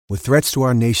With threats to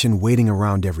our nation waiting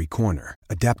around every corner,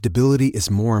 adaptability is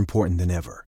more important than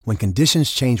ever. When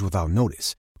conditions change without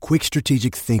notice, quick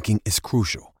strategic thinking is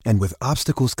crucial. And with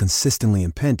obstacles consistently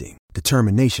impending,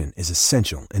 determination is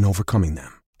essential in overcoming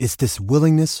them. It's this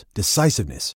willingness,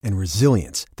 decisiveness, and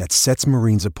resilience that sets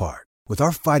Marines apart. With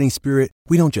our fighting spirit,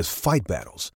 we don't just fight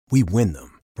battles, we win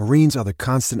them. Marines are the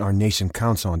constant our nation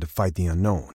counts on to fight the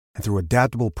unknown. And through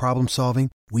adaptable problem solving,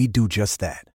 we do just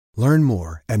that. Learn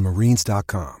more at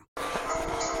marines.com.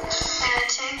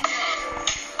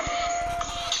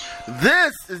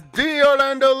 This is D.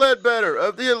 Orlando Ledbetter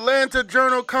of the Atlanta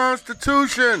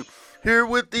Journal-Constitution, here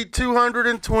with the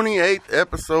 228th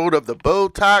episode of the Bow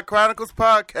Tie Chronicles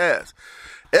podcast.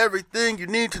 Everything you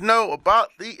need to know about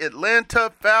the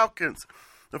Atlanta Falcons.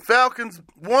 The Falcons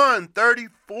won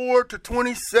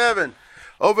 34-27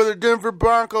 over the Denver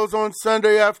Broncos on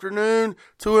Sunday afternoon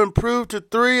to improve to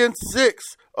 3-6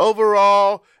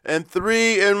 overall and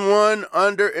 3-1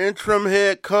 under interim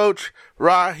head coach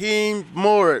Raheem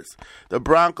Morris. The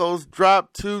Broncos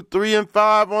dropped to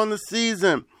 3-5 on the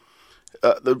season.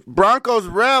 The Broncos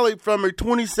rallied from a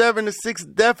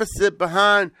 27-6 deficit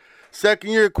behind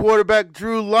second-year quarterback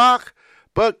Drew Lock,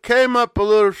 but came up a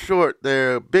little short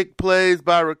there. Big plays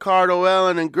by Ricardo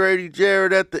Allen and Grady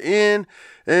Jarrett at the end,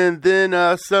 and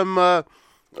then some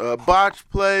botch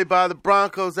play by the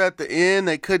Broncos at the end.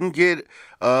 They couldn't get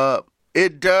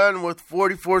it done with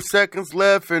 44 seconds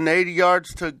left and 80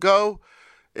 yards to go.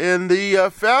 And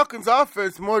the Falcons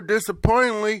offense, more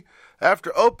disappointingly,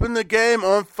 after opening the game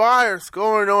on fire,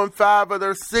 scoring on 5 of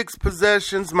their 6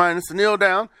 possessions minus a kneel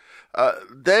down,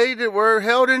 they were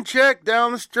held in check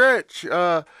down the stretch.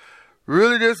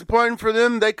 Really disappointing for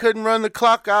them. They couldn't run the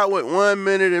clock out with 1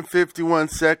 minute and 51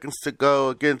 seconds to go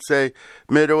against a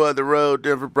middle-of-the-road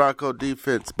Denver Bronco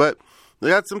defense. But we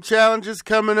got some challenges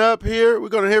coming up here. We're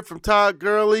going to hear from Todd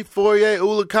Gurley, Foye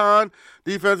Oluokun,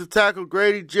 defensive tackle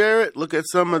Grady Jarrett, look at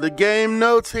some of the game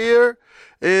notes here,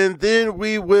 and then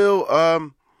we will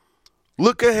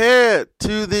look ahead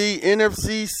to the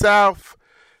NFC South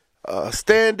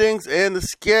standings and the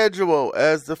schedule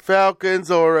as the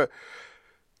Falcons are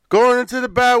going into the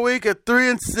bye week at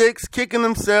 3-6, kicking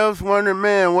themselves, wondering,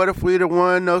 man, what if we'd have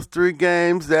won those 3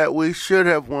 games that we should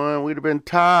have won? We'd have been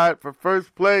tied for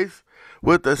first place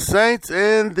with the Saints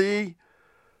and the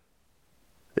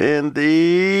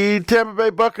Tampa Bay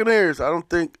Buccaneers. I don't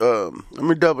think, let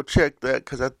me double check that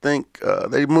because I think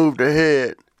they moved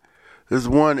ahead. There's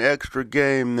one extra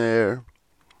game there.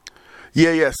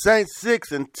 Yeah, Saints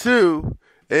 6-2,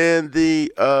 and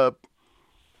the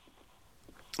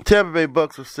Tampa Bay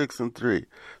Bucs are 6-3.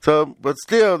 So, but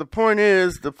still, the point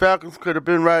is the Falcons could have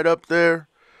been right up there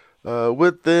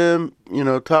with them,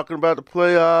 talking about the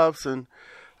playoffs and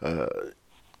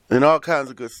all kinds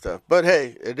of good stuff. But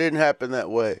hey, it didn't happen that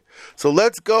way. So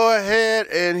let's go ahead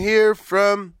and hear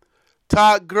from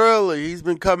Todd Gurley. He's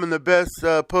been becoming the best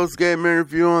post-game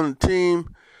interview on the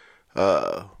team.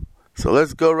 So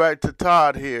let's go right to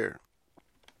Todd here.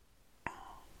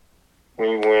 When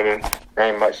you winning,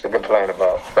 ain't much to complain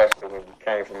about, especially when you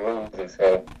came from losing.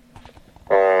 So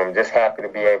just happy to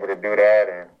be able to do that.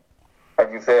 And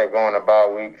like you said, going a bye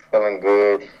week, feeling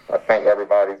good. I think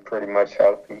everybody's pretty much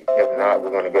healthy. If not,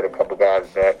 we're going to get a couple guys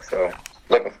back. So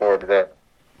looking forward to that.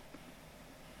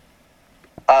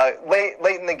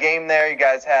 Late in the game there, you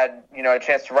guys had a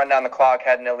chance to run down the clock,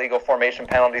 had an illegal formation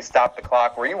penalty, stop the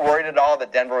clock. Were you worried at all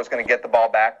that Denver was going to get the ball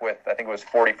back with, I think it was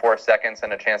 44 seconds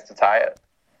and a chance to tie it?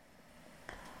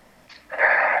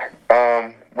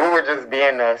 We were just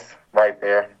being us right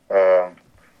there,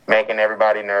 making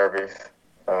everybody nervous.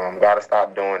 Got to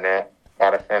stop doing that.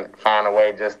 Got to find a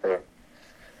way just to,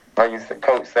 like the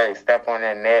coach say, step on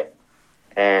that net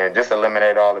and just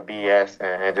eliminate all the BS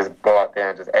and just go out there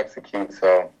and just execute.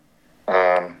 So,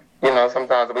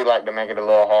 sometimes we like to make it a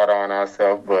little harder on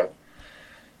ourselves, but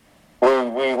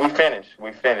we finished.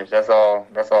 We finished. That's all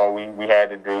we had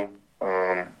to do.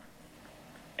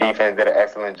 Defense did an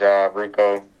excellent job.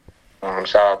 Rico,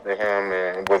 shout out to him,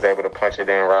 and was able to punch it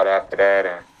in right after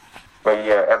that. But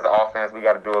yeah, as an offense, we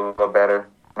got to do a little better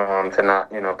to not,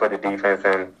 put the defense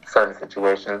in certain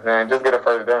situations and just get a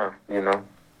first down, You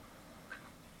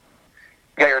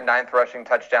got your 9th rushing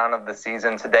touchdown of the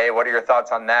season today. What are your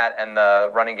thoughts on that and the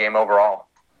running game overall?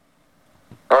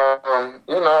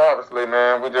 Obviously,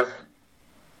 man,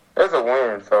 it's a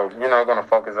win, so, going to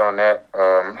focus on that.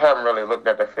 Haven't really looked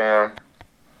at the film.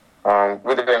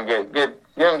 We didn't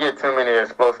get too many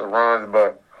explosive runs,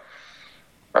 but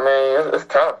I mean, it's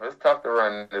tough. It's tough to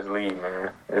run this league,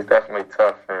 man. It's definitely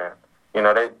tough, and you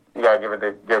gotta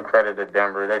give credit to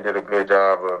Denver. They did a good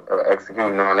job of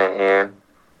executing on that end,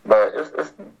 but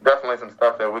it's definitely some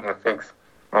stuff that we can fix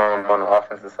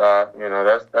offensive side. You know,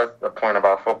 that's the point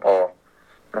about football.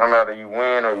 No matter you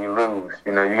win or you lose,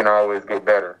 you know, you can always get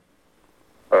better.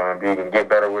 You can get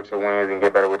better with your wins and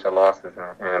get better with your losses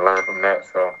and learn from that.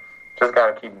 So just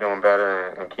got to keep doing better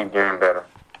and keep getting better.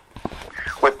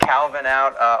 With Calvin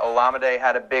out, Olamide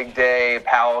had a big day.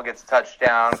 Powell gets a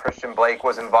touchdown. Christian Blake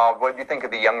was involved. What did you think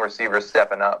of the young receivers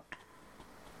stepping up?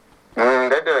 They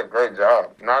did a great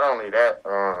job. Not only that,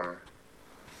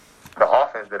 the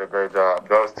offense did a great job.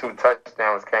 Those 2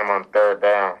 touchdowns came on 3rd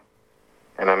down.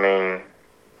 And, I mean,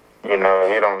 you know,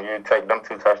 you take them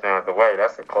 2 touchdowns away,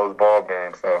 that's a close ball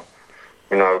game. So,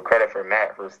 you know, credit for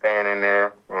Matt for staying in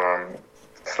there,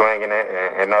 slinging it,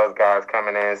 and those guys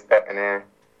coming in,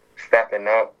 stepping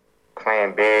up,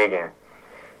 playing big, and,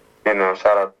 you know,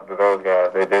 shout out to those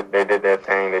guys. They did their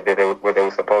thing. They did what they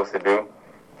were supposed to do.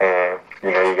 And,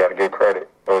 you know, you got to give credit.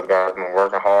 Those guys have been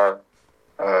working hard,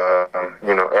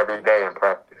 you know, every day in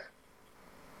practice.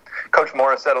 Coach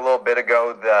Morris said a little bit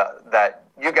ago that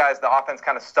you guys, the offense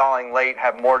kind of stalling late,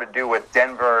 have more to do with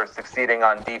Denver succeeding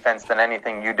on defense than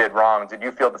anything you did wrong. Did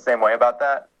you feel the same way about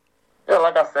that? Yeah,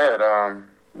 like I said,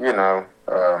 you know,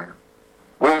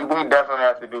 we definitely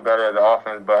have to do better as an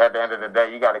offense, but at the end of the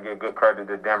day, you got to give good credit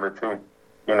to Denver, too.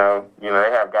 You know, they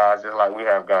have guys just like we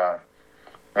have guys.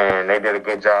 And they did a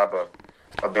good job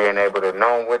of being able to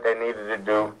know what they needed to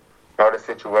do, know the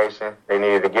situation. They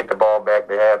needed to get the ball back.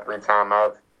 They had 3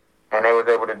 timeouts, and they was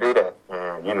able to do that.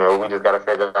 And, you know, we just got to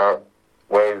figure out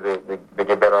ways to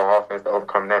get better on offense to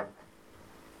overcome that.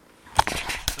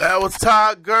 That was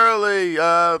Todd Gurley.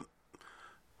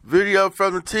 Video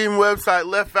from the team website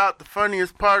left out the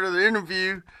funniest part of the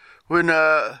interview when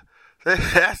they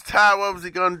asked Todd what was he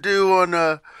going to do on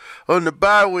the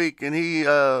bye week, and he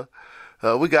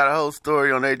we got a whole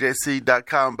story on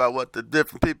AJC.com about what the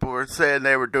different people were saying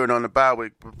they were doing on the bye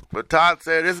week. But Todd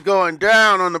said it's going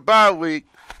down on the bye week,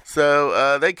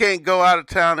 so they can't go out of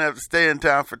town. They have to stay in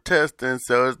town for testing,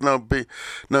 so it's not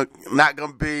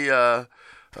going to be a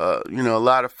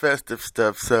lot of festive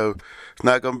stuff. So it's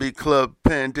not going to be club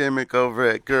pandemic over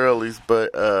at Gurley's.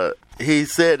 But he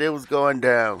said it was going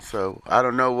down, so I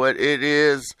don't know what it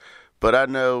is, but I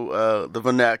know the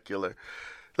vernacular.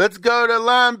 Let's go to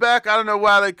linebacker. I don't know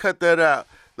why they cut that out.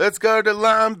 Let's go to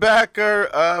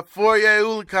linebacker. Foye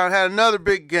Oluokun had another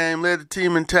big game, led the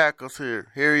team in tackles here.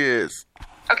 Here he is.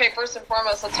 Okay, first and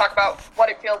foremost, let's talk about what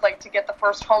it feels like to get the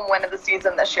first home win of the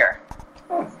season this year.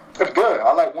 It's good.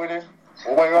 I like winning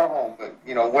away or home. But,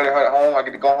 winning at home, I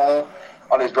get to go home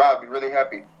on this drive, be really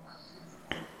happy.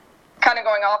 Kind of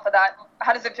going off of that,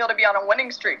 how does it feel to be on a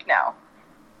winning streak now?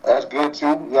 That's good,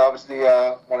 too. We obviously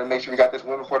want to make sure we got this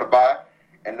win before the bye.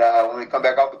 And when we come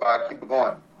back off the bye, keep it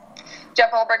going. Jeff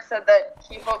Ulbrich said that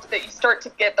he hopes that you start to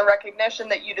get the recognition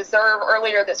that you deserve.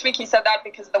 Earlier this week, he said that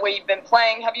because of the way you've been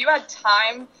playing. Have you had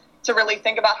time to really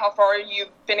think about how far you've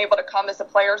been able to come as a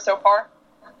player so far?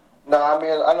 No, I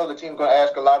mean, I know the team's going to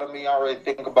ask a lot of me. I don't really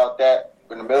think about that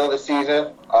in the middle of the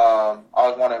season. I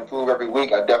always want to improve every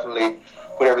week. I definitely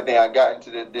put everything I got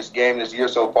into this game this year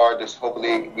so far. Just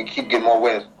hopefully we keep getting more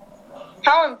wins.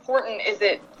 How important is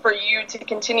it for you to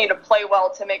continue to play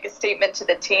well to make a statement to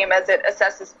the team as it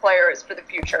assesses players for the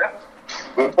future?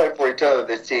 We play for each other,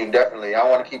 this team, definitely. I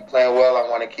want to keep playing well. I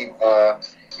want to keep,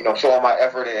 showing my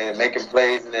effort and making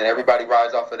plays, and then everybody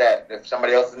rides off of that. If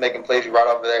somebody else is making plays, you ride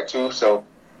off of that too. So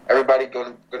everybody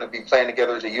going to be playing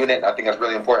together as a unit, and I think that's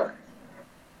really important.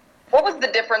 What was the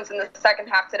difference in the second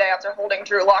half today after holding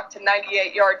Drew Lock to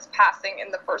 98 yards passing in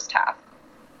the first half?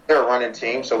 They're a running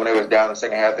team, so when they was down in the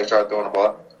second half, they started throwing the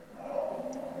ball.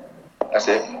 That's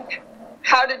it.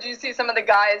 How did you see some of the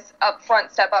guys up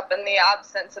front step up in the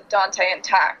absence of Dante and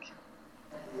Tack?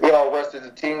 We all rested the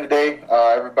team today.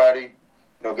 Everybody,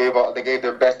 gave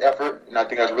their best effort, and I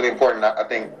think that's really important. I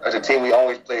think as a team, we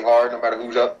always play hard, no matter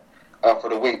who's up for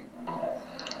the week.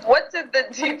 What did the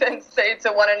defense say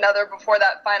to one another before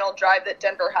that final drive that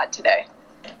Denver had today?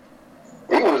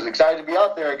 We was excited to be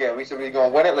out there again. We said we were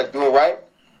going to win it. Let's do it right.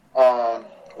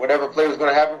 Whatever play was going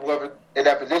to happen, whoever in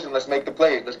that position, let's make the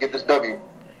plays. Let's get this W.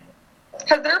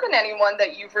 Has there been anyone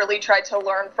that you've really tried to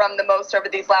learn from the most over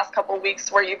these last couple of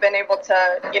weeks where you've been able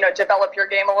to, develop your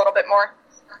game a little bit more?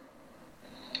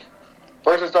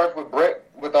 First, it starts with Brett.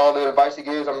 With all the advice he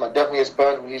gives, I'm definitely a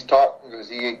sponge when he's taught because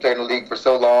he played in the league for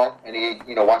so long and he,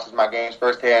 watches my games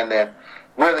firsthand. And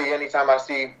really, anytime I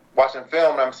see watching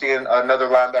film and I'm seeing another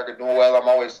linebacker doing well, I'm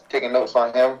always taking notes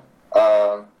on him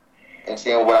and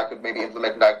seeing what I could maybe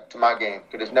implement to my game.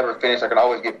 Because it's never finished. I can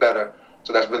always get better.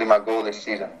 So that's really my goal this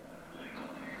season.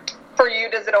 For you,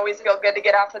 does it always feel good to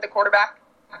get after the quarterback?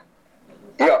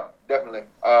 Yeah, definitely.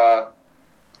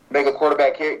 Make a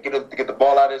quarterback hit, get the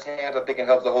ball out of his hands. I think it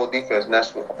helps the whole defense, and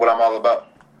that's what I'm all about.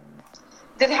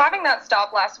 Did having that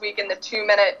stop last week in the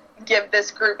 2-minute give this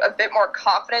group a bit more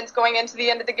confidence going into the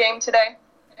end of the game today?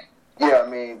 Yeah, I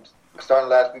mean, starting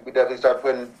last week, we definitely started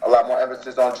putting a lot more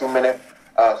emphasis on 2-minute.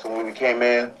 So when we came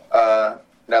in that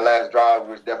last drive, we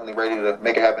were definitely ready to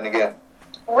make it happen again.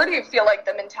 Where do you feel like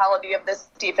the mentality of this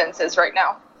defense is right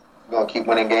now? We're going to keep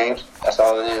winning games. That's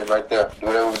all it is right there. Do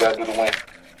whatever we got to do to win.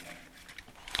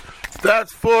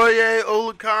 That's Foye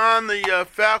Oluokun, the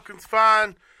Falcons'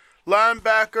 fine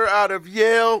linebacker out of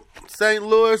Yale, St.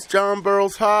 Louis, John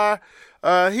Burroughs High.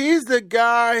 He's the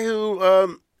guy who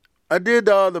I did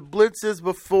the blitzes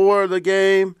before the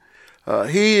game.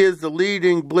 He is the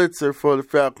leading blitzer for the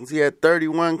Falcons. He had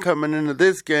 31 coming into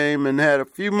this game and had a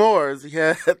few more as he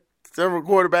had several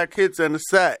quarterback hits and a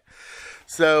sack.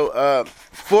 So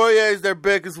Foye is their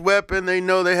biggest weapon. They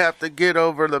know they have to get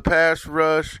over the pass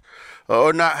rush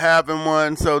or not having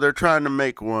one, so they're trying to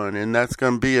make one, and that's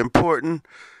going to be important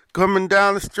coming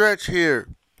down the stretch here.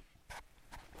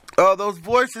 Those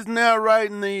voices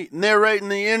narrating the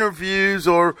interviews,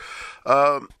 or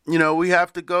we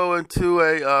have to go into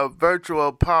a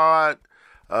virtual pod.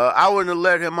 I wouldn't have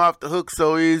let him off the hook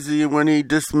so easy when he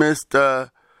dismissed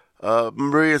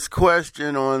Maria's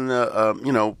question on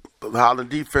how the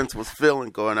defense was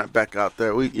feeling going back out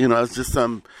there. It's just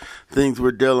some things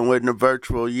we're dealing with in a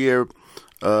virtual year.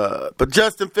 But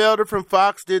Justin Felder from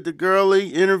Fox did the Gurley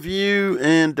interview,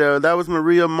 and that was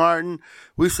Maria Martin.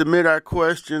 We submit our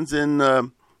questions in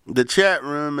the chat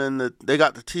room, and they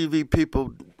got the TV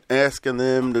people asking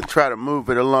them to try to move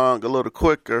it along a little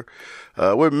quicker.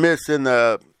 We're missing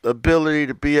the ability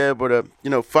to be able to,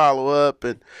 follow up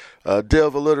and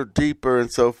delve a little deeper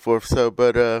and so forth. So,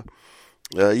 but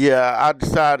I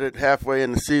decided halfway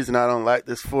in the season I don't like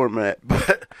this format,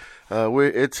 but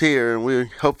it's here, and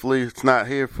hopefully it's not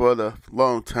here for the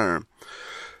long term.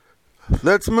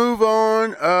 Let's move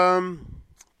on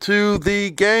to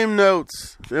the game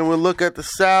notes. Then we'll look at the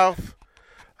South,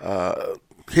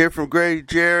 hear from Grady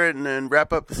Jarrett, and then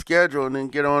wrap up the schedule, and then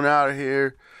get on out of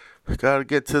here. Got to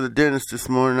get to the dentist this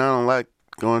morning. I don't like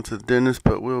going to the dentist,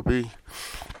 but we'll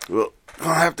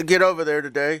have to get over there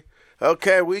today.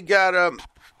 Okay, we got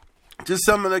just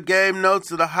some of the game notes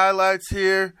of the highlights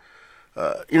here.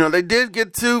 They did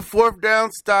get 2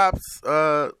 fourth-down stops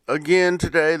again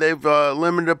today. They've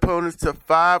limited opponents to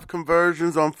 5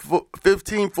 conversions on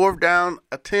 15 fourth-down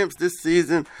attempts this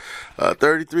season,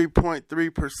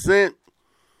 33.3%.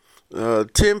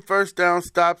 10 first-down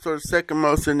stops are the second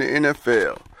most in the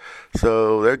NFL.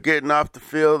 So they're getting off the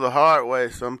field the hard way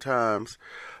sometimes.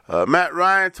 Matt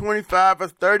Ryan, 25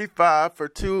 of 35 for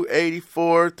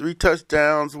 284, 3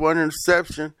 touchdowns, 1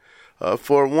 interception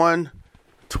for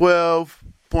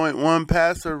 112.1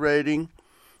 passer rating.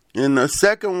 In the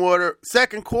second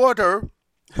quarter,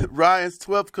 Ryan's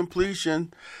 12th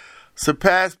completion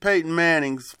surpassed Peyton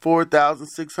Manning's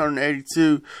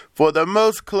 4,682 for the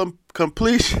most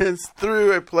completions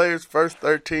through a player's first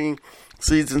 13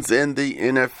 seasons in the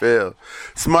NFL.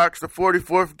 This marks the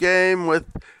 44th game with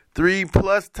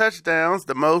 3+ touchdowns,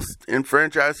 the most in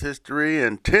franchise history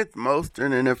and 10th most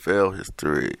in NFL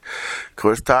history. Of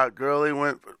course, Todd Gurley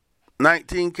went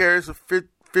 19 carries for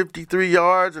 53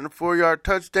 yards and a 4-yard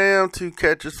touchdown, 2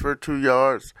 catches for 2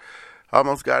 yards.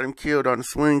 Almost got him killed on a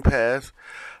swing pass.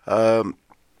 Led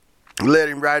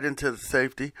him right into the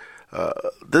safety.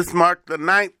 This marked the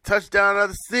 9th touchdown of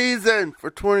the season for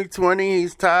 2020.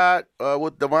 He's tied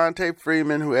with Devontae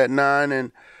Freeman, who had 9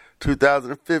 in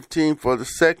 2015 for the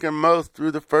second most through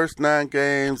the first 9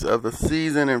 games of the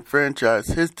season in franchise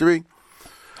history.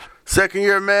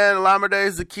 Second-year man,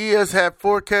 Olamide Zaccheaus had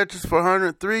 4 catches for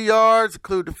 103 yards,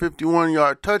 including a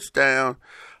 51-yard touchdown.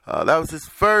 That was his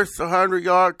first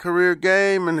 100-yard career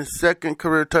game and his second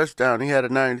career touchdown. He had a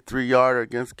 93-yarder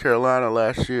against Carolina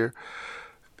last year.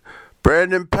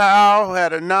 Brandon Powell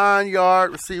had a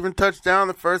 9-yard receiving touchdown,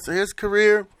 the first of his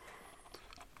career.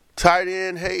 Tight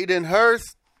end Hayden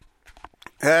Hurst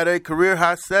had a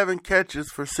career-high 7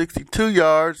 catches for 62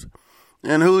 yards.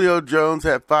 And Julio Jones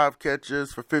had 5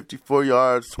 catches for 54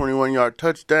 yards, 21-yard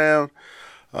touchdown.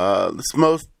 This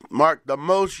marked the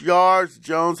most yards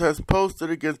Jones has posted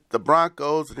against the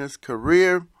Broncos in his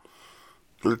career.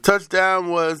 The touchdown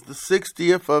was the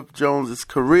 60th of Jones'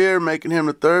 career, making him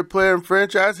the 3rd player in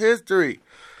franchise history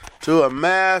to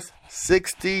amass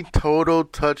 60 total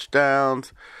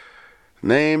touchdowns.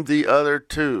 Name the other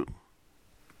 2.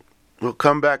 We'll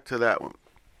come back to that one.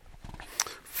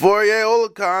 Foye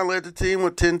Oluokun led the team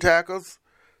with 10 tackles,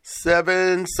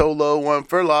 7 solo, 1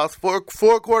 for loss, 4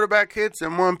 quarterback hits,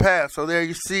 and 1 pass. So there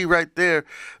you see right there,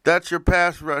 that's your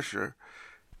pass rusher.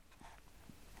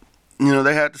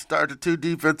 They had to start the 2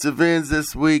 defensive ends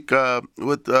this week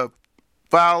with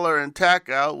Fowler and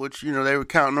Tackout, which, they were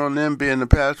counting on them being the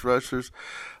pass rushers.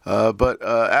 But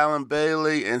Alan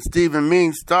Bailey and Stephen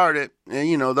Means started,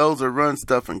 and, those are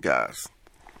run-stuffing guys.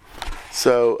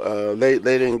 So they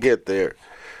didn't get there.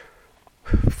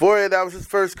 Fourier, that was his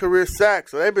first career sack.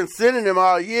 So they've been sending him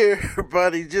all year,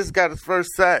 but he just got his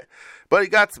first sack. But he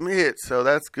got some hits, so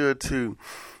that's good, too.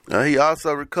 He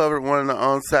also recovered one of the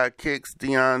onside kicks.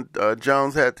 Deion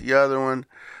Jones had the other one.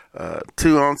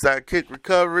 2 onside kick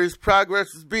recoveries.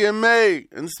 Progress is being made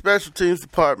in the special teams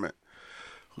department.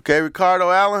 Okay, Ricardo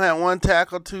Allen had 1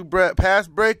 tackle, 2 pass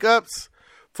breakups.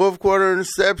 Fourth quarter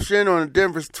interception on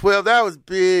Denver's 12. That was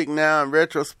big now in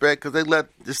retrospect because they let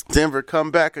this Denver come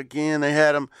back again. They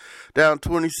had them down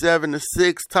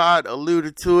 27-6. Todd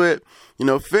alluded to it.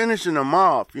 Finishing them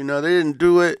off. They didn't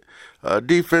do it.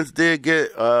 Defense did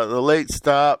get the late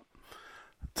stop.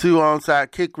 2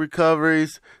 onside kick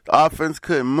recoveries. The offense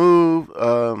couldn't move.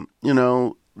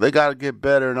 They got to get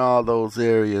better in all those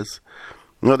areas.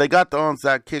 They got the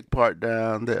onside kick part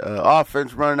down. The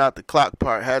offense running out the clock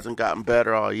part hasn't gotten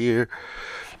better all year.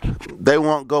 They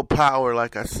won't go power,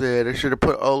 like I said. They should have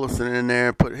put Olsen in there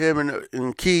and put him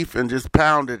in Keefe and just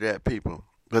pounded at people.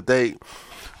 But they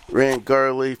ran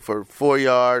Gurley for 4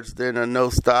 yards, then a no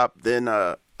stop, then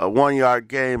a 1 yard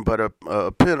gain, but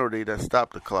a penalty that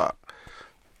stopped the clock.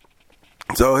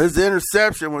 So his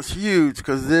interception was huge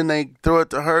because then they throw it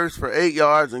to Hurst for 8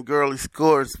 yards and Gurley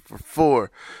scores for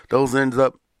 4. Those ends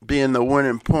up being the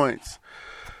winning points.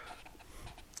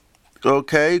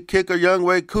 Okay, kicker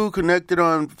Younghoe Koo connected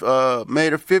on,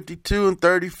 made a 52 and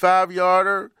 35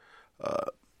 yarder.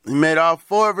 He made all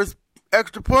 4 of his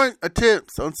extra point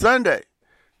attempts on Sunday.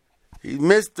 He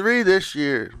missed 3 this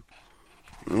year.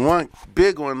 One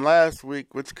big one last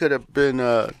week, which could have been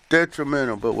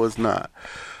detrimental, but was not.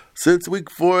 Since week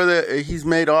 4, he's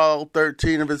made all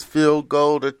 13 of his field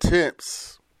goal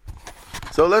attempts.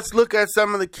 So let's look at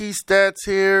some of the key stats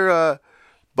here.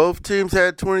 Both teams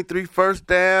had 23 first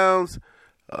downs,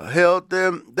 held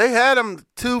them. They had them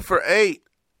 2 for 8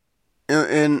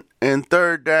 in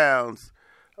third downs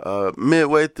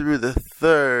midway through the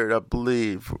third, I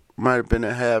believe. Might have been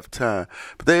at halftime.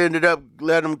 But they ended up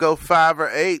letting them go 5 or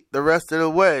 8 the rest of the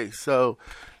way. So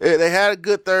they had a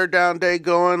good third down day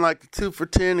going, like the 2 for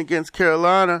 10 against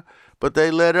Carolina, but they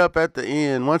let up at the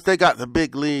end. Once they got the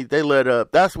big lead, they let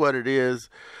up. That's what it is.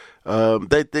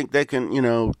 They think they can,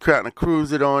 kind of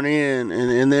cruise it on in,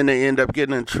 and then they end up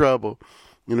getting in trouble.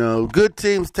 Good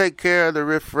teams take care of the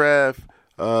riffraff,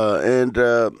 and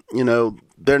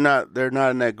they're not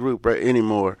in that group right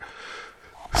anymore.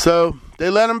 So they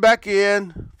let them back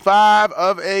in, 5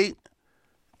 of 8,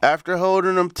 after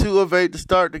holding them 2 of 8 to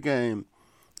start the game.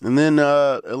 And then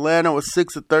Atlanta was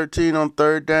 6 of 13 on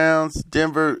third downs.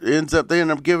 Denver they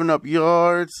end up giving up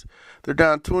yards. They're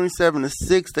down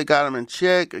 27-6. They got them in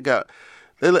check. They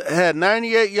had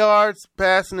 98 yards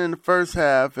passing in the first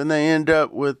half, and they end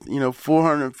up with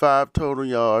 405 total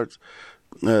yards,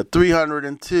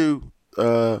 302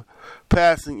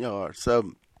 passing yards.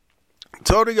 So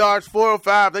total yards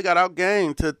 405. They got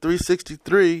outgained to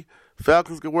 363.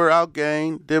 Falcons were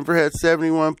outgained. Denver had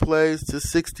 71 plays to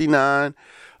 69.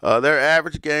 Their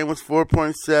average gain was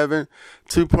 4.7,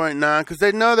 2.9, because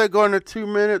they know they're going to 2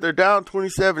 minutes. They're down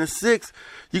 27-6.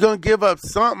 You're going to give up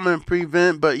something in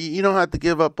prevent, but you don't have to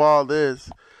give up all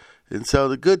this. And so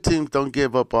the good teams don't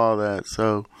give up all that.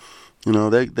 So,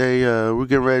 we're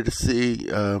getting ready to see,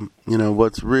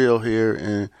 what's real here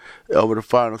and over the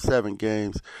final 7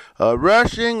 games.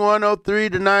 Rushing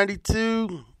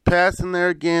 103-92. Passing there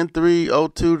again,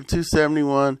 302 to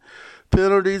 271.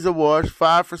 Penalties a wash,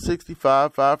 5 for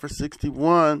 65, 5 for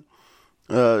 61.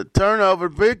 Turnover,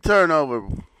 big turnover.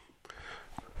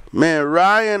 Man,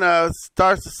 Ryan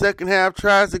starts the second half,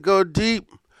 tries to go deep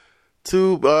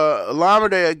to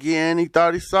Alameda again. He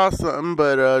thought he saw something,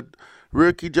 but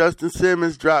rookie Justin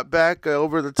Simmons dropped back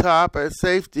over the top at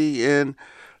safety and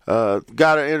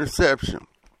got an interception.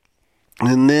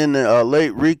 And then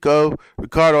late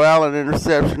Ricardo Allen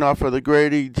interception off of the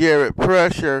Grady Jarrett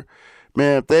pressure.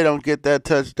 Man, if they don't get that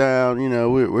touchdown,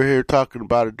 we're here talking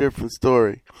about a different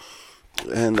story.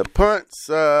 And the punts,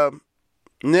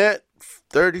 net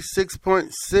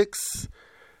 36.6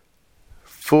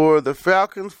 for the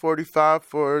Falcons, 45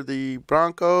 for the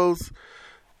Broncos.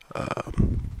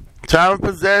 Time of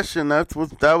possession, that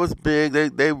was big.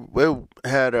 They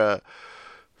had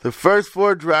the first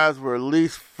 4 drives were at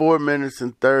least 4 minutes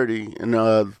and 30, and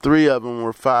 3 of them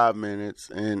were 5 minutes,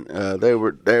 and they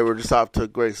were just off to a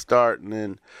great start, and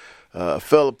then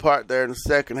fell apart there in the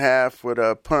second half with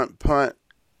a punt,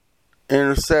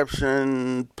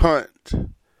 interception, punt. I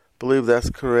believe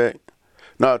that's correct.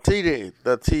 No, TD.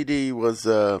 The TD was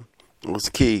was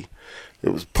key. It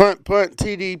was punt,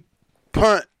 TD,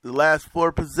 punt, the last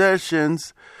 4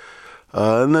 possessions.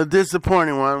 And the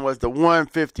disappointing one was the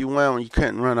 151 when you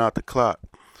couldn't run out the clock.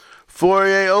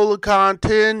 Fourier Olakon,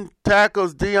 10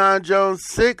 tackles. Deion Jones,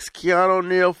 6. Keanu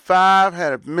Neal, 5.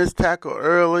 Had a missed tackle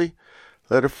early.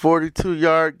 Let a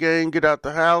 42-yard gain get out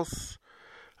the house.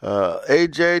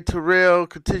 A.J. Terrell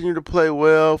continued to play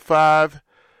well. 5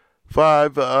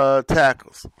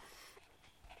 tackles.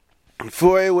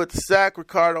 Fourier with the sack.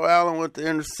 Ricardo Allen with the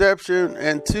interception.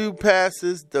 And 2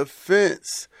 passes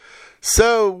defense.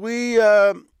 So we,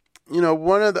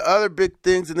 one of the other big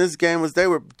things in this game was they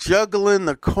were juggling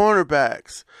the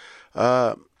cornerbacks.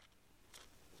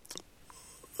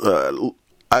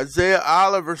 Isaiah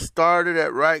Oliver started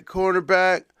at right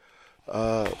cornerback.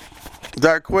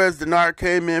 Darquez Denard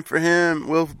came in for him.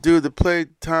 We'll do the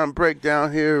playtime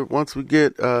breakdown here once we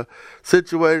get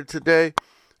situated today.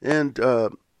 And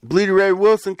Bleedy Ray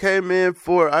Wilson came in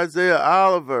for Isaiah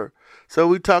Oliver. So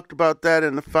we talked about that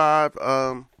in the 5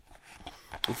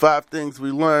 things we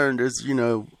learned is,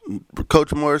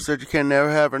 Coach Morris said you can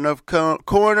never have enough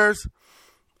corners.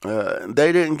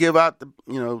 They didn't give out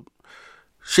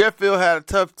Sheffield had a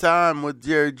tough time with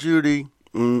Jerry Jeudy,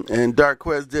 and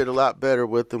Darquez did a lot better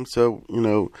with him. So,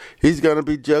 he's going to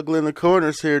be juggling the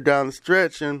corners here down the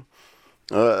stretch, and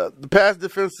the pass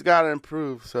defense has got to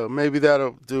improve. So maybe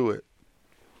that'll do it.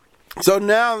 So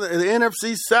now the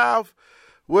NFC South,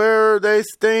 where they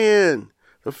stand.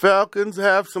 The Falcons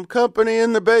have some company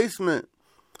in the basement.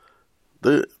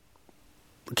 The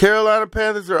Carolina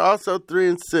Panthers are also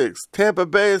 3-6. Tampa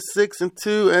Bay is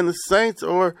 6-2, and the Saints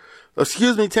Tampa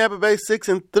Bay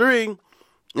 6-3,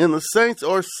 and the Saints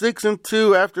are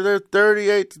 6-2 after their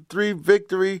 38-3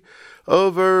 victory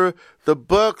over the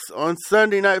Bucks on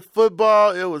Sunday Night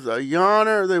Football. It was a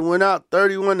yawner. They went out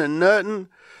 31-0.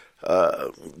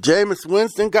 Jameis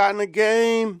Winston got in the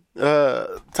game.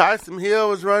 Tyson Hill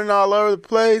was running all over the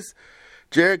place.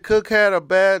 Jared Cook had a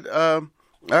bad.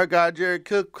 Our guy Jared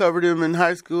Cook covered him in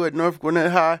high school at North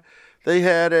Gwinnett High. He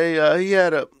had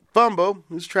a fumble.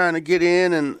 He was trying to get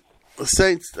in, and the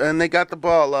Saints they got the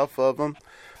ball off of him.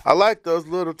 I like those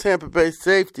little Tampa Bay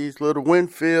safeties, little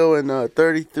Winfield and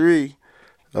 33.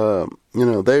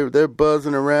 They're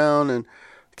buzzing around and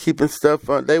keeping stuff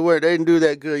on. They didn't do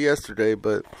that good yesterday,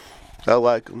 but I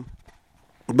like them.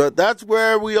 But that's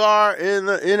where we are in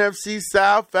the NFC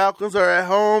South. Falcons are at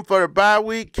home for the bye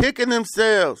week, kicking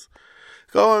themselves.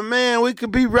 Going, man, we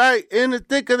could be right in the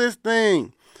thick of this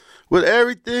thing with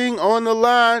everything on the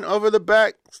line over the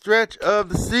back stretch of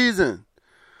the season.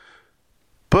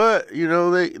 But,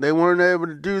 they weren't able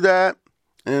to do that.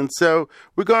 And so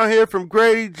we're going to hear from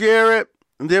Grady Jarrett,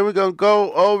 and then we're going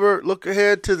to look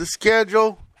ahead to the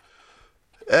schedule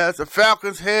as the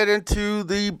Falcons head into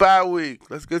the bye week.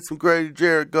 Let's get some Grady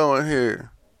Jarrett going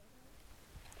here.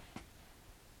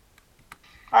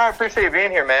 I appreciate you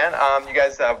being here, man. You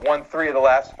guys have won 3 of the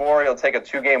last 4. You'll take a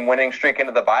 2-game winning streak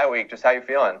into the bye week. Just how you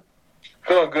feeling?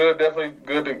 Feeling good. Definitely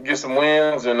good to get some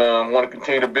wins and want to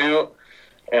continue to build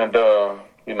and,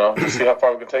 see how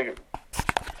far we can take it.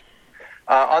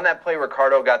 On that play,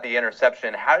 Ricardo got the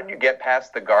interception. How did you get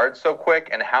past the guard so quick,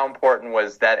 and how important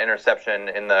was that interception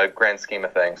in the grand scheme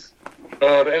of things?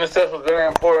 The interception was very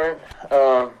important.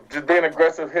 Just being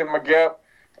aggressive, hitting my gap,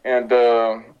 and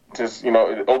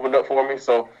it opened up for me.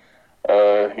 So,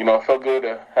 it felt good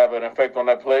to have an effect on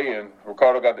that play, and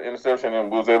Ricardo got the interception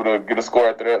and was able to get a score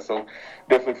after that. So,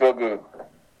 definitely felt good.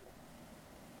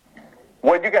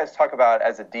 What did you guys talk about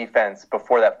as a defense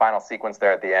before that final sequence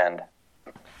there at the end?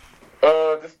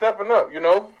 Just stepping up,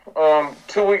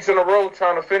 2 weeks in a row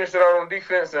trying to finish it out on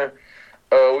defense, and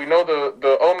we know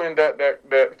the omen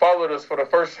that followed us for the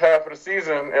first half of the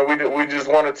season, and we just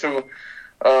wanted to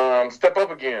step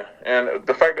up again. And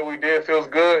the fact that we did feels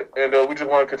good, and we just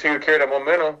want to continue to carry that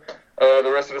momentum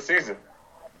the rest of the season.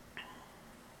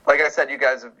 Like I said, you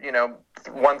guys have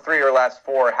won 3 of your last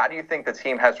 4. How do you think the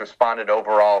team has responded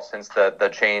overall since the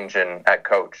change at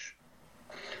coach?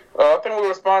 I think we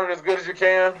responded as good as you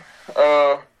can.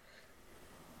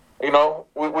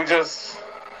 We just,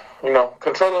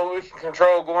 controlling what we can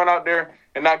control, going out there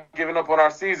and not giving up on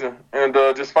our season and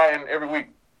just fighting every week.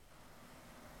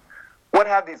 What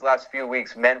have these last few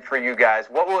weeks meant for you guys?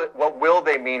 What will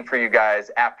they mean for you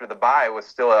guys after the bye with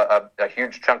still a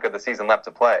huge chunk of the season left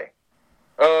to play?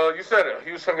 You said it. A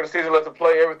huge chunk of the season left to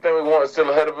play. Everything we want is still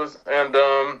ahead of us. And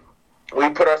we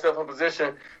put ourselves in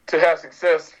position to have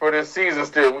success for this season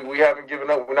still. We haven't given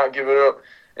up. We're not giving up.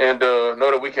 And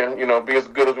know that we can, be as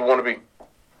good as we want to be.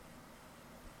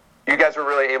 you guys were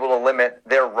really able to limit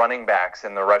their running backs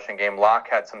in the rushing game. Locke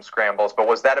had some scrambles, but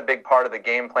was that a big part of the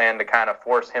game plan to kind of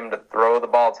force him to throw the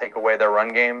ball, take away their run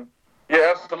game?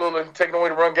 Yeah, absolutely. Taking away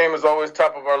the run game is always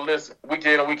top of our list week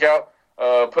in and week out.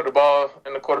 Put the ball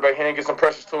in the quarterback hand, get some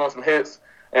pressures to him, some hits,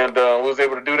 and we was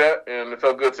able to do that, and it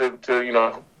felt good to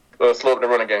slow up the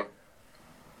running game.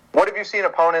 What have you seen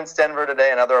opponents, Denver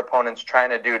today, and other opponents trying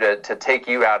to do to take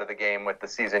you out of the game with the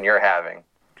season you're having?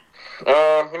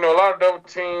 A lot of double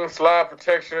teams, slide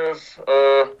protections.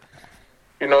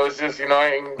 It's just,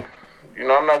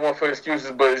 I'm not one for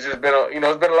excuses, but it's just been,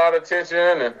 it's been a lot of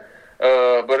tension, and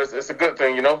but it's a good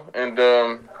thing, and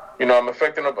I'm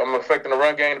affecting the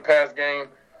run game, the pass game.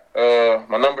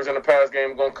 My numbers in the pass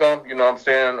game gonna come. I'm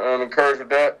staying encouraged with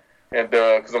that, and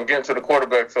because I'm getting to the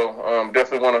quarterback, so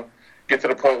definitely want to get to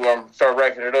the point where I'm start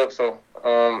racking it up. So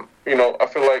I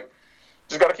feel like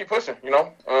just got to keep pushing,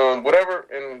 whatever.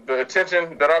 And the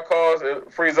attention that I cause,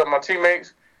 it frees up my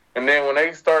teammates. And then when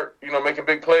they start, making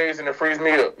big plays, and it frees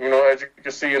me up, as you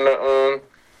can see in the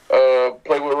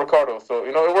play with Ricardo. So,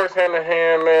 it works hand in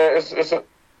hand, man.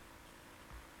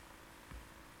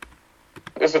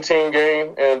 It's a team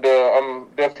game, and I'm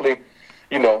definitely,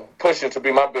 pushing to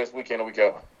be my best week in and week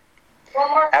out. One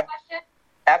more question.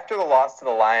 After the loss to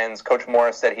the Lions, Coach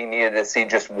Morris said he needed to see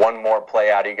just one more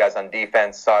play out of you guys on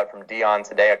defense. Saw it from Dion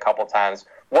today a couple times.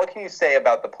 What can you say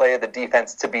about the play of the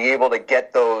defense to be able to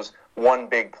get those one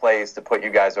big plays to put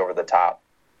you guys over the top?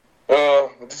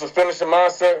 Just a finishing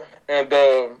mindset, and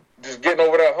just getting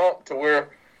over that hump to where,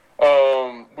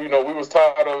 we was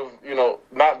tired of,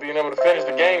 not being able to finish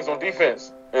the games on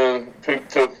defense. And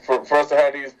for us to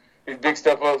have these big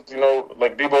step-ups,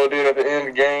 like Debo did at the end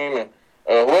of the game, and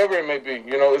whoever it may be,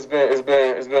 it's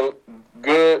been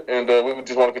good, and we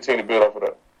just want to continue to build off of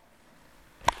that.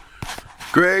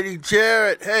 Grady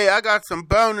Jarrett, hey, I got some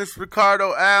bonus.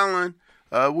 Ricardo Allen,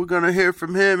 we're gonna hear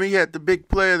from him. He had the big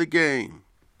play of the game.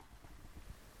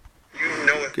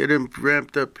 Get him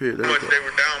ramped up here. They were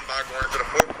down by going into the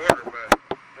fourth quarter,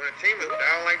 but when a team is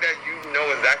down like that, you know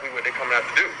exactly what they're coming out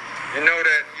to do. You know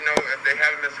that if they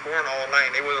haven't been scoring all night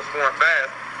and they wasn't scoring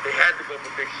fast, they had to go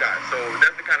for big shots. So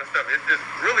that's the kind of stuff. It's just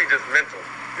really just mental,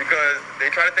 because they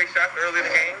try to take shots early in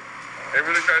the game. They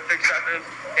really try to take shots early in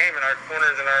the game, and our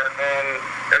corners and our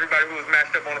everybody who was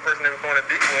matched up on the person they were throwing it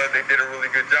deep was, they did a really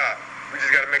good job. We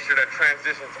just got to make sure that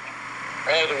transitions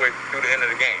all the way through the end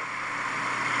of the game.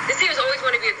 This team always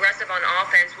want to be aggressive on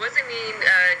offense. What does it mean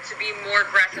to be more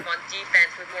aggressive on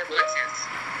defense with more blitzes?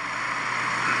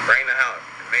 Bring the house.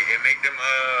 Make them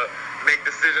make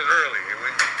decisions early. And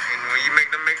when you make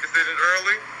them make decisions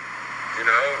early,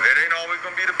 it ain't always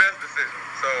going to be the best decision.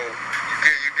 So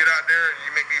you get out there and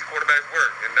you make these quarterbacks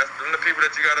work. And that's them the people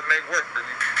that you got to make work. You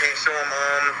can't show them,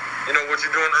 what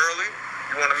you're doing early.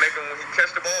 You want to make him, when he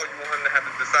catch the ball, you want him to have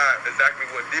to decide exactly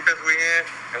what defense we're in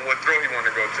and what throw he want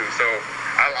to go to. So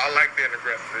I like being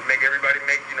aggressive. It make everybody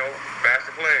make,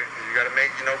 faster plays. You got to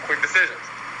make, quick decisions.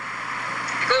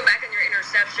 Going back on your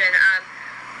interception,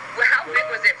 how big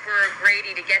was it for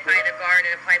Brady to get by the guard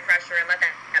and apply pressure and let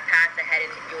that pass ahead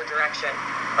in your direction?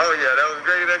 Oh, yeah, that was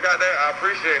Grady that got that. I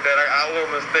appreciate that. I owe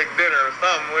him a steak dinner or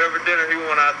something. Whatever dinner he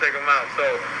wanted, I'd take him out. So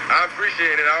I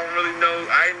appreciate it. I don't really know.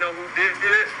 I didn't know who did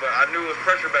it, but I knew it was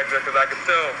pressure back there, because I could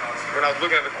tell when I was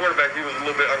looking at the quarterback, he was a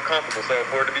little bit uncomfortable. So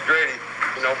for it to be Grady,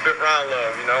 fifth round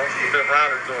love, fifth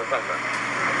round is doing something.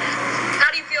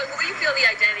 What do you feel the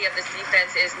identity of this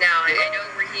defense is now? I know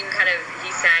Raheem he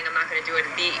sang, I'm not going to do it,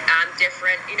 I'm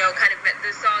different, kind of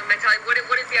the song mentality. What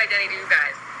is the identity of you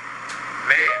guys?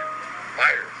 Man,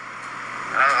 fighters.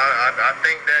 I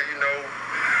think that,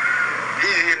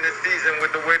 easy in this season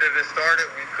with the way that it started,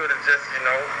 we could have just,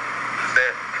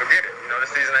 said, forget it. The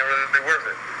season ain't really worth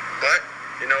it. But,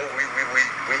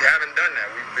 we haven't done that.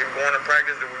 We've been going to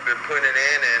practice, and we've been putting it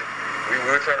in, and we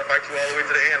will try to fight you all the way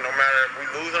to the end, no matter if we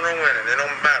losing or winning. It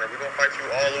don't matter. We're going to fight you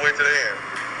all the way to the end.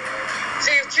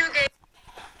 So you have 2 games.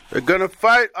 They're going to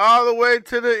fight all the way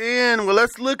to the end. Well,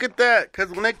 let's look at that,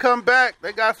 because when they come back,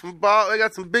 they got some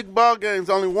big ball games.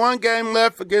 Only one game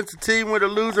left against a team with a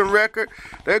losing record.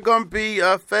 They're going to be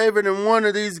favored in one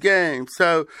of these games.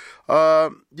 So,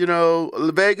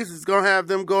 Vegas is going to have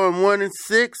them going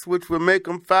 1-6, which would make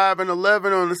them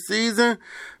 5-11 on the season.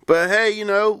 But, hey,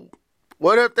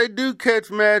 what if they do catch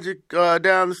magic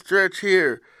down the stretch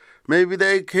here? Maybe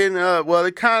they can,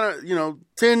 they kind of,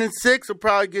 10-6 will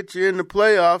probably get you in the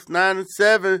playoffs.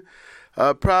 9-7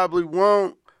 probably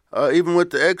won't, even with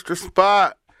the extra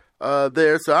spot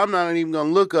there. So I'm not even going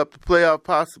to look up the playoff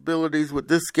possibilities with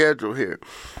this schedule here.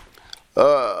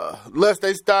 Unless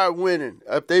they start winning.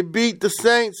 If they beat the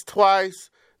Saints twice,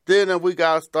 then we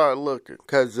got to start looking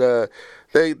because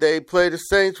they play the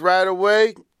Saints right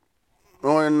away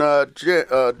on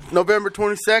November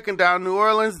 22nd down in New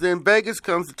Orleans. Then Vegas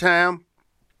comes to town.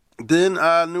 Then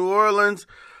New Orleans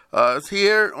is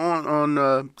here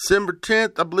on December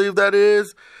 10th, I believe that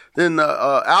is. Then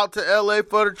out to L.A.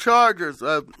 for the Chargers.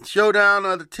 Showdown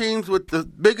of the teams with the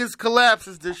biggest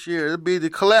collapses this year. It'll be the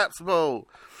Collapse Bowl.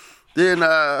 Then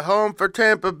home for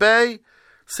Tampa Bay,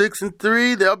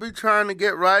 6-3. They'll be trying to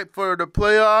get right for the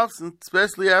playoffs, and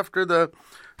especially after the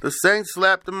Saints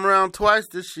slapped them around twice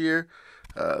this year.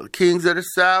 The Kings of the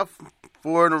South,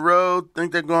 4 in a row.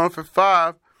 Think they're going for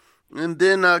 5. And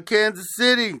then Kansas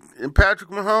City and Patrick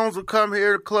Mahomes will come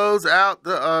here to close out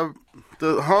the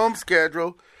home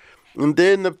schedule. And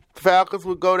then the Falcons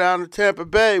will go down to Tampa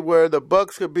Bay, where the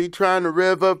Bucs could be trying to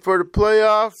rev up for the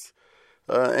playoffs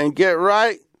and get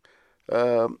right.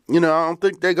 I don't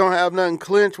think they're going to have nothing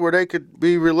clinched where they could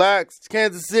be relaxed.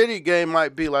 Kansas City game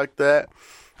might be like that.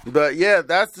 But, yeah,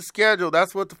 that's the schedule.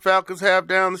 That's what the Falcons have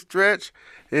down the stretch.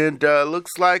 And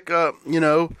looks like,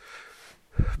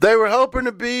 they were hoping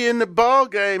to be in the ball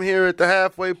game here at the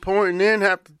halfway point and then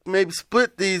have to maybe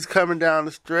split these coming down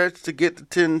the stretch to get to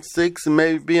 10-6 and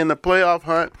maybe be in the playoff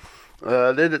hunt.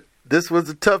 This was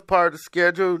a tough part of the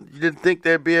schedule. You didn't think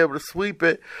they'd be able to sweep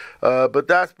it, but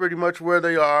that's pretty much where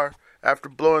they are. After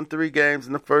blowing 3 games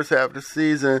in the first half of the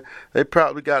season, they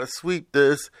probably got to sweep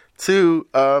this to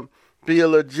be a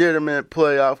legitimate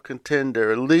playoff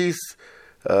contender. At least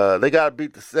they got to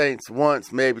beat the Saints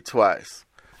once, maybe twice.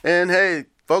 And, hey,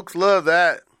 folks love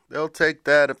that. They'll take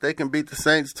that. If they can beat the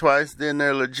Saints twice, then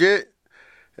they're legit.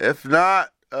 If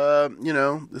not,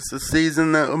 this is a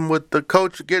season with the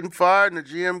coach getting fired and the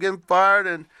GM getting fired,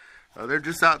 and they're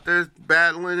just out there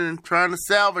battling and trying to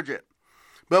salvage it.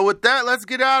 But with that, let's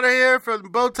get out of here for the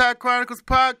Bowtie Chronicles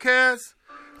podcast.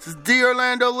 This is D.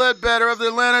 Orlando Ledbetter of the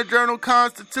Atlanta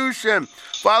Journal-Constitution.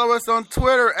 Follow us on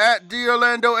Twitter at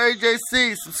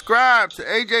DOrlandoAJC. Subscribe to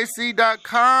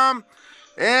AJC.com.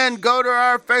 And go to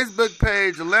our Facebook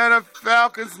page, Atlanta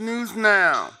Falcons News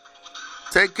Now.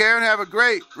 Take care and have a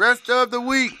great rest of the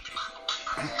week.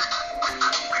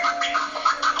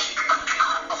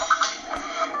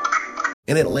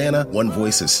 In Atlanta, one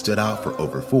voice has stood out for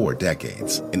over 4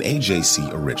 decades. An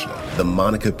AJC original, The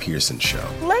Monica Pearson Show.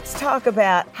 Let's talk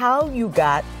about how you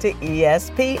got to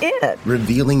ESPN.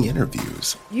 Revealing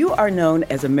interviews. You are known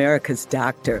as America's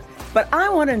doctor, but I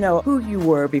want to know who you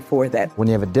were before that. When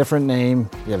you have a different name,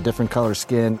 you have different color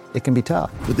skin, it can be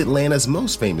tough. With Atlanta's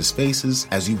most famous faces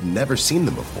as you've never seen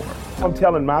them before. I'm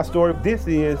telling my story. This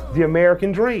is the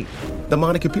American dream. The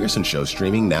Monica Pearson Show,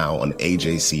 streaming now on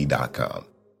AJC.com.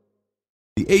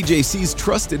 The AJC's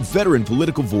trusted veteran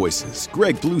political voices,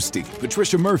 Greg Bluestein,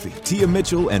 Patricia Murphy, Tia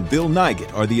Mitchell, and Bill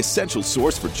Nigett, are the essential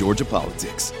source for Georgia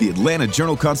politics. The Atlanta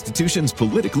Journal-Constitution's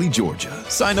Politically Georgia.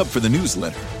 Sign up for the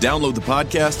newsletter, download the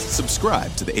podcast,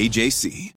 subscribe to the AJC.